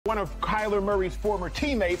one of Kyler Murray's former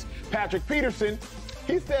teammates, Patrick Peterson,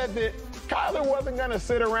 he said that Kyler wasn't going to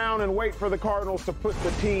sit around and wait for the Cardinals to put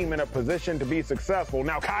the team in a position to be successful.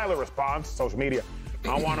 Now, Kyler responds, social media,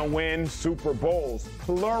 I want to win Super Bowls,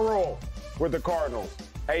 plural, with the Cardinals.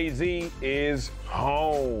 AZ is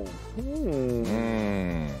home.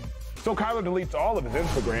 So Kyler deletes all of his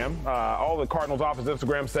Instagram, all the Cardinals off his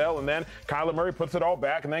Instagram cell, and then Kyler Murray puts it all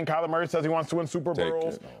back, and then Kyler Murray says he wants to win Super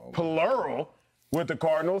Bowls, plural, with the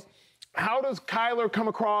Cardinals. How does Kyler come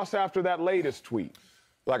across after that latest tweet?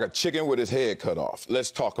 Like a chicken with his head cut off.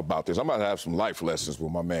 Let's talk about this. I'm about to have some life lessons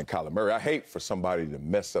with my man Kyler Murray. I hate for somebody to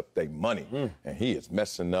mess up their money, and he is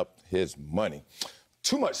messing up his money.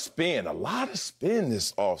 Too much spin, a lot of spin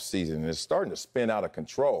this offseason, and it's starting to spin out of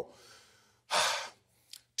control.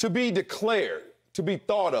 To be declared, to be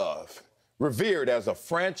thought of, revered as a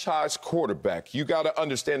franchise quarterback, you got to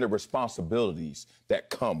understand the responsibilities that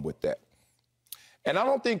come with that. And I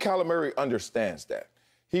don't think Kyler Murray understands that.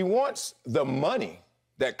 He wants the money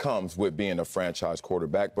that comes with being a franchise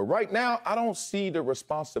quarterback, but right now, I don't see the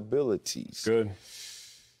responsibilities. Good.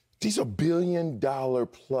 These are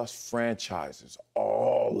billion-dollar-plus franchises,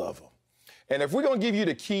 all of them. And if we're going to give you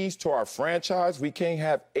the keys to our franchise, we can't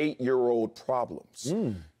have 8-year-old problems.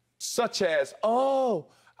 Such as, oh,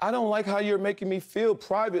 I don't like how you're making me feel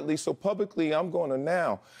privately, so publicly I'm going to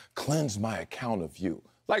now cleanse my account of you.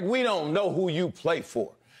 Like we don't know who you play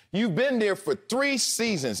for. You've been there for 3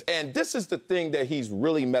 seasons, and this is the thing that he's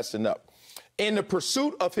really messing up. In the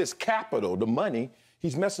pursuit of his capital, the money,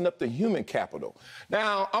 he's messing up the human capital.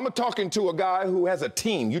 Now, I'm talking to a guy who has a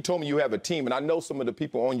team. You told me you have a team, and I know some of the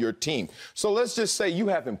people on your team. So let's just say you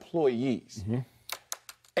have employees,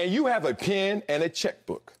 and you have a pen and a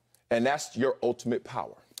checkbook, and that's your ultimate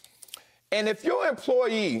power. And if your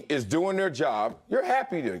employee is doing their job, you're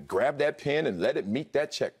happy to grab that pen and let it meet that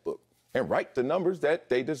checkbook and write the numbers that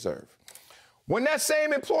they deserve. When that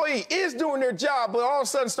same employee is doing their job, but all of a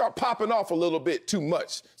sudden start popping off a little bit too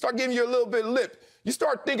much, start giving you a little bit of lip, you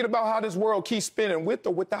start thinking about how this world keeps spinning with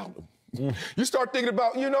or without them. You start thinking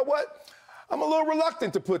about, you know what? I'm a little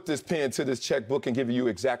reluctant to put this pen to this checkbook and give you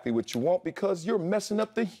exactly what you want because you're messing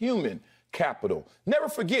up the human capital. Never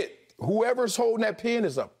forget, whoever's holding that pen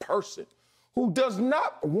is a person who does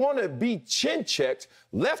not want to be chin-checked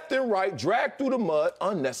left and right, dragged through the mud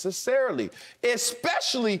unnecessarily,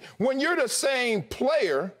 especially when you're the same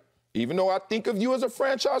player, even though I think of you as a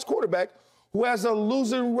franchise quarterback, who has a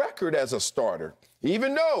losing record as a starter,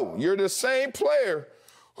 even though you're the same player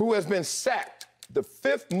who has been sacked the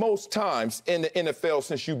 5th most times in the NFL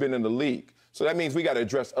since you've been in the league. So that means we got to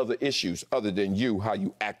address other issues other than you, how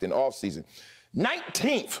you act in offseason.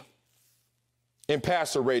 19th in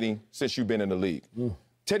passer rating since you've been in the league.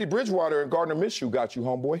 Teddy Bridgewater and Gardner Minshew got you,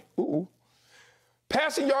 homeboy.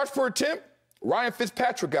 Passing yards per attempt, Ryan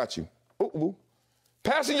Fitzpatrick got you.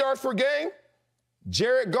 Passing yards per game,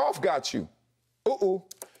 Jared Goff got you.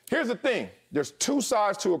 Here's the thing. There's 2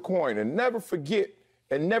 sides to a coin, and never forget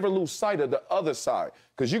and never lose sight of the other side,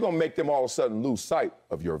 because you're going to make them all of a sudden lose sight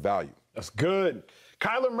of your value. That's good.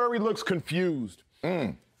 Kyler Murray looks confused.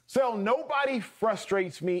 So nobody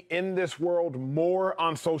frustrates me in this world more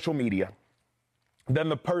on social media than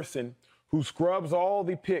the person who scrubs all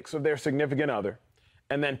the pics of their significant other,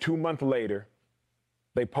 and then 2 months later,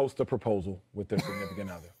 they post a proposal with their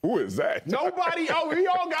significant other. Who is that? Nobody. We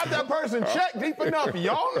all got that person checked deep enough.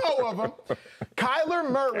 Y'all know of him.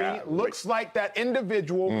 Kyler Murray looks like that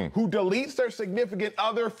individual who deletes their significant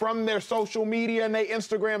other from their social media and their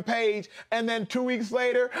Instagram page, and then 2 weeks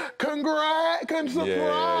later, congrats,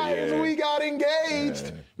 surprise, we got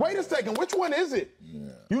engaged. Wait a second, which one is it?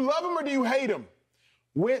 You love him or do you hate him?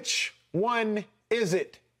 Which one is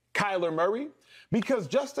it, Kyler Murray? Because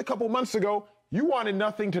just a couple months ago, you wanted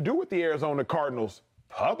nothing to do with the Arizona Cardinals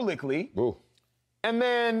publicly. And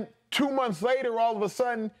then 2 months later, all of a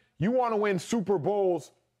sudden, you want to win Super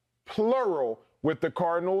Bowls, plural, with the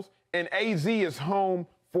Cardinals, and AZ is home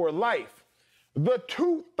for life. The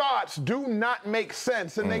 2 thoughts do not make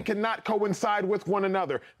sense, and they cannot coincide with one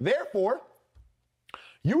another. Therefore,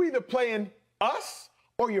 you either playing us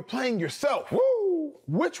or you're playing yourself.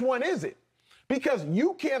 Which one is it? Because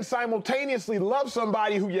you can't simultaneously love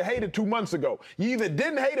somebody who you hated 2 months ago. You either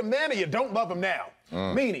didn't hate him then or you don't love him now.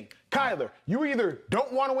 Meaning, Kyler, you either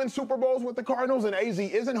don't want to win Super Bowls with the Cardinals and AZ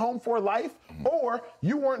isn't home for life, or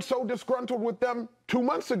you weren't so disgruntled with them 2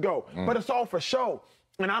 months ago. But it's all for show.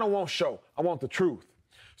 And I don't want show. I want the truth.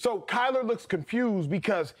 So Kyler looks confused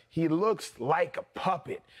because he looks like a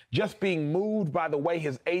puppet, just being moved by the way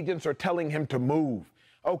his agents are telling him to move.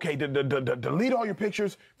 Okay, delete all your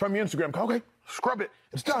pictures from your Instagram. Okay. Scrub it.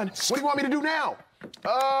 It's done. What do you want me to do now?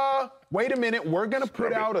 Wait a minute. We're going to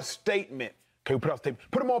put out a statement. Okay, we put out a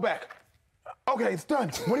statement. Put them all back. Okay, it's done.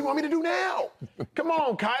 What do you want me to do now? Come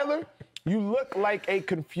on, Kyler. You look like a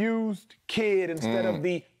confused kid instead of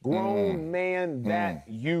the grown man that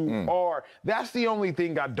you are. That's the only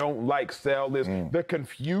thing I don't like, Sel, is the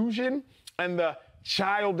confusion and the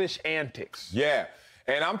childish antics. Yeah,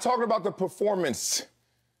 and I'm talking about the performance,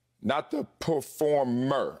 not the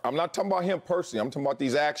performer. I'm not talking about him personally. I'm talking about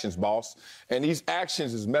these actions, boss. And these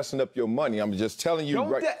actions is messing up your money. I'm just telling you.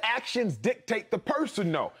 Don't the actions dictate the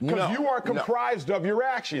person, though? Because you are comprised of your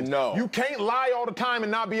actions. No. You can't lie all the time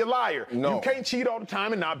and not be a liar. No. You can't cheat all the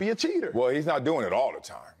time and not be a cheater. Well, he's not doing it all the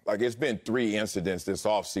time. Like, it's been 3 incidents this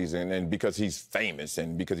offseason, and because he's famous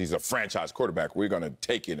and because he's a franchise quarterback, we're going to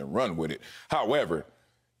take it and run with it. However,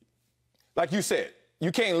 like you said,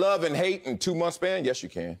 you can't love and hate in 2 month span. Yes, you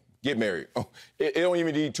can. Get married. Oh, it don't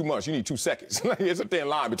even need 2 months. You need 2 seconds. It's a thin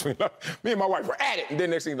line between me and my wife. We're at it. And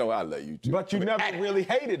then next thing you know, I love you too. But you never really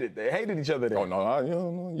hated it. They hated each other then. Oh,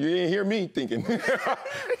 no, you didn't hear me thinking.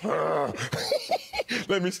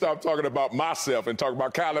 Let me stop talking about myself and talk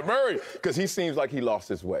about Kyler Murray, because he seems like he lost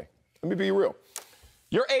his way. Let me be real.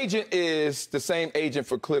 Your agent is the same agent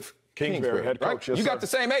for Cliff Kingsbury, head coach. Right? Yes, you got sir. the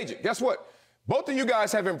same agent. Guess what? Both of you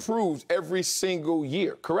guys have improved every single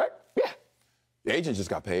year, correct? Yeah. The agent just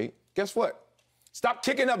got paid. Guess what? Stop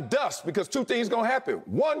kicking up dust, because 2 things going to happen.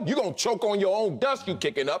 1, you're going to choke on your own dust you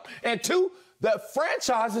kicking up. And 2, the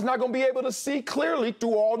franchise is not going to be able to see clearly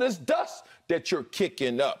through all this dust that you're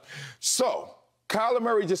kicking up. So Kyler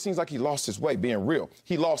Murray just seems like he lost his way, being real.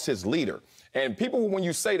 He lost his leader. And people, when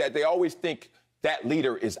you say that, they always think that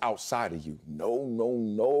leader is outside of you. No.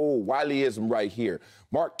 Wileyism right here.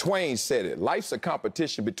 Mark Twain said it. Life's a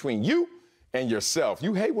competition between you and yourself.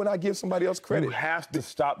 You hate when I give somebody else credit. You have to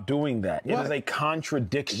stop doing that. What? It is a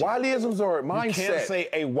contradiction. Wileyisms are a mindset. You can't say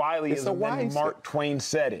a Wileyism It's a when Mark Twain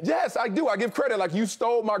said it. Yes, I do. I give credit. Like, you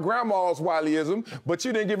stole my grandma's Wileyism, but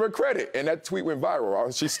you didn't give her credit. And that tweet went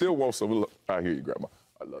viral. She still wants some. I hear you, Grandma.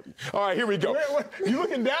 I love you. All right, here we go. Wait. You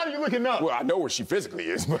looking down or you looking up? Well, I know where she physically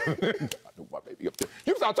is, but I know my baby up there.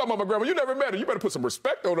 You start talking about my grandma. You never met her. You better put some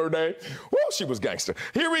respect on her name. Well, she was gangster.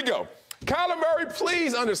 Here we go. Kyler Murray,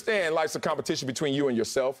 please understand life's a competition between you and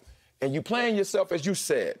yourself, and you playing yourself, as you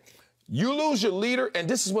said. You lose your leader, and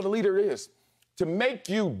this is what a leader is, to make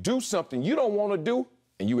you do something you don't want to do,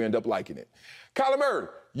 and you end up liking it. Kyler Murray,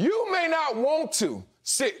 you may not want to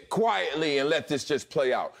sit quietly and let this just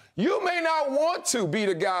play out. You may not want to be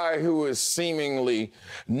the guy who is seemingly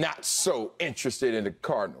not so interested in the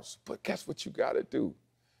Cardinals, but guess what you got to do?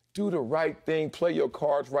 Do the right thing, play your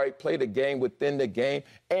cards right, play the game within the game,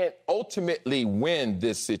 and ultimately win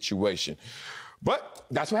this situation. But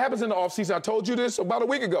that's what happens in the offseason. I told you this about a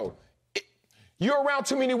week ago. You're around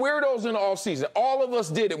too many weirdos in the offseason. All of us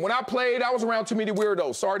did it. When I played, I was around too many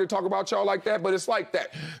weirdos. Sorry to talk about y'all like that, but it's like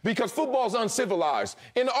that. Because football's uncivilized.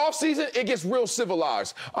 In the offseason, it gets real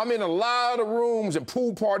civilized. I'm in a lot of rooms and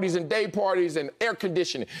pool parties and day parties and air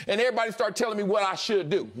conditioning, and everybody start telling me what I should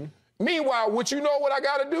do. Meanwhile, what you know what I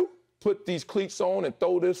got to do? Put these cleats on and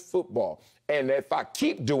throw this football. And if I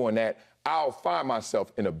keep doing that, I'll find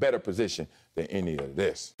myself in a better position than any of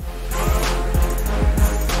this.